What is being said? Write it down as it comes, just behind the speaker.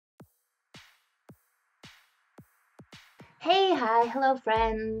Hey, hi, hello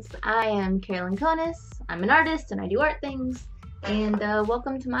friends. I am Linkonis. I'm an artist and I do art things. And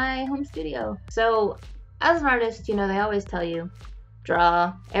welcome to my home studio. So, as an artist, you know, they always tell you,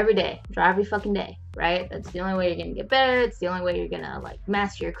 draw every day. Draw every fucking day, right? That's the only way you're gonna get better. It's the only way you're gonna, like,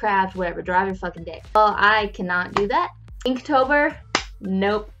 master your craft, whatever. Draw every fucking day. Well, I cannot do that. Inktober?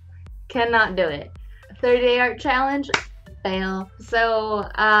 Nope. Cannot do it. 30-day art challenge? Fail. So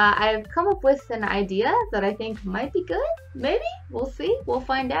I've come up with an idea that I think might be good. Maybe? We'll see. We'll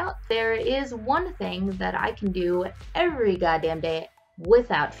find out. There is one thing that I can do every goddamn day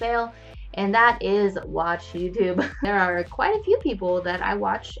without fail, and that is watch YouTube. There are quite a few people that I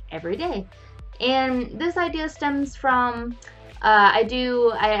watch every day. And this idea stems from I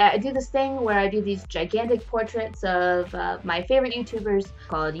do this thing where I do these gigantic portraits of my favorite YouTubers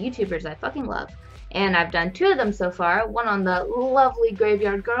called YouTubers I fucking love. And I've done 2 of them so far, one on the lovely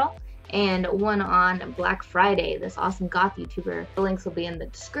Graveyard Girl and one on Black Friday, this awesome goth YouTuber. The links will be in the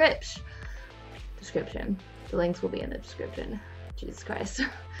description. The links will be in the description. Jesus Christ.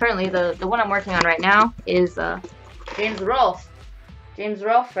 Currently, the one I'm working on right now is James Rolfe. James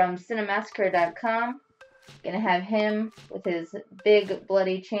Rolfe from Cinemassacre.com. Gonna have him with his big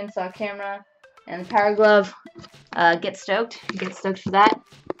bloody chainsaw camera and power glove. Get stoked for that.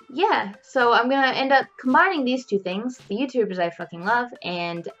 Yeah, so I'm gonna end up combining these 2 things, the YouTubers I fucking love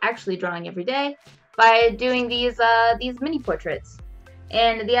and actually drawing every day, by doing these mini portraits.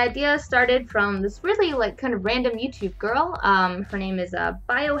 And the idea started from this really like kind of random YouTube girl. Her name is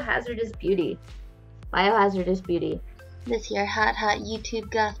Biohazardous Beauty. Biohazardous Beauty. This here hot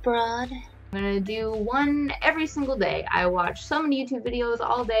YouTube goth broad. I'm gonna do one every single day. I watch so many YouTube videos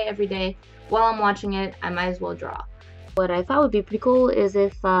all day, every day. While I'm watching it, I might as well draw. What I thought would be pretty cool is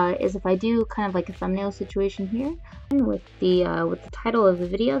if I do kind of like a thumbnail situation here with the title of the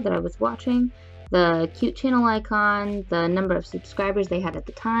video that I was watching, the cute channel icon, the number of subscribers they had at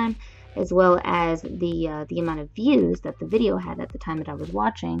the time, as well as the amount of views that the video had at the time that I was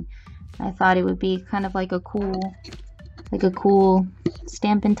watching. I thought it would be kind of like a cool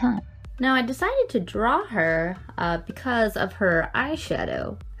stamp in time. Now I decided to draw her because of her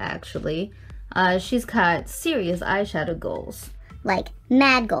eyeshadow, actually. She's got serious eyeshadow goals. Like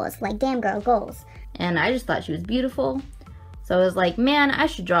mad goals, like damn girl goals. And I just thought she was beautiful. So I was like, man, I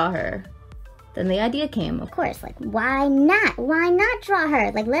should draw her. Then the idea came. Of course, like why not? Why not draw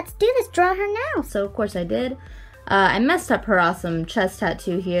her? Like let's do this, draw her now. So of course I did. I messed up her awesome chest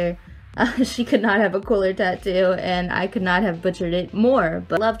tattoo here. She could not have a cooler tattoo, and I could not have butchered it more,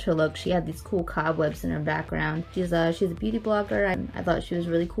 but I loved her look. She had these cool cobwebs in her background. She's a beauty blogger, and I thought she was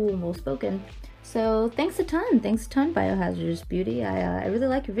really cool and well-spoken. So thanks a ton, Biohazardous Beauty. I really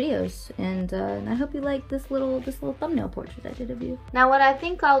like your videos, and I hope you like this little thumbnail portrait I did of you. Now what I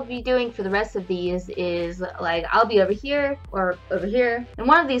think I'll be doing for the rest of these is like I'll be over here or over here. In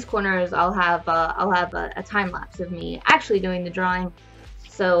one of these corners I'll have a time lapse of me actually doing the drawing,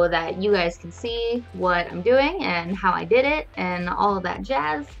 so that you guys can see what I'm doing and how I did it and all of that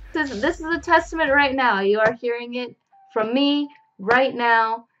jazz. This is a testament right now. You are hearing it from me right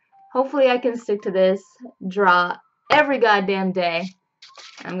now. Hopefully I can stick to this, draw every goddamn day.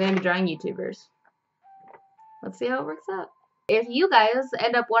 I'm going to be drawing YouTubers. Let's see how it works out. If you guys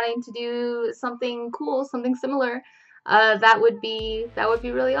end up wanting to do something cool, something similar, that would be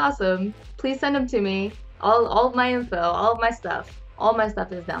really awesome. Please send them to me. All of my info, all of my stuff. All my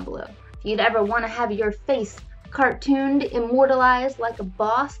stuff is down below. If you'd ever want to have your face cartooned, immortalized like a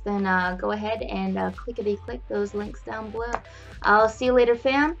boss, then go ahead and clickety-click those links down below. I'll see you later,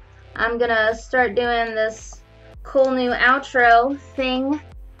 fam. I'm gonna start doing this cool new outro thing.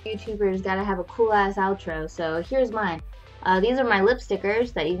 YouTubers gotta have a cool-ass outro, so here's mine. These are my lip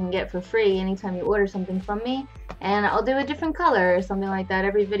stickers that you can get for free anytime you order something from me. And I'll do a different color or something like that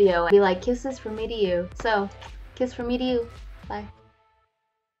every video. It'll be like kisses from me to you. So, kiss from me to you. Bye.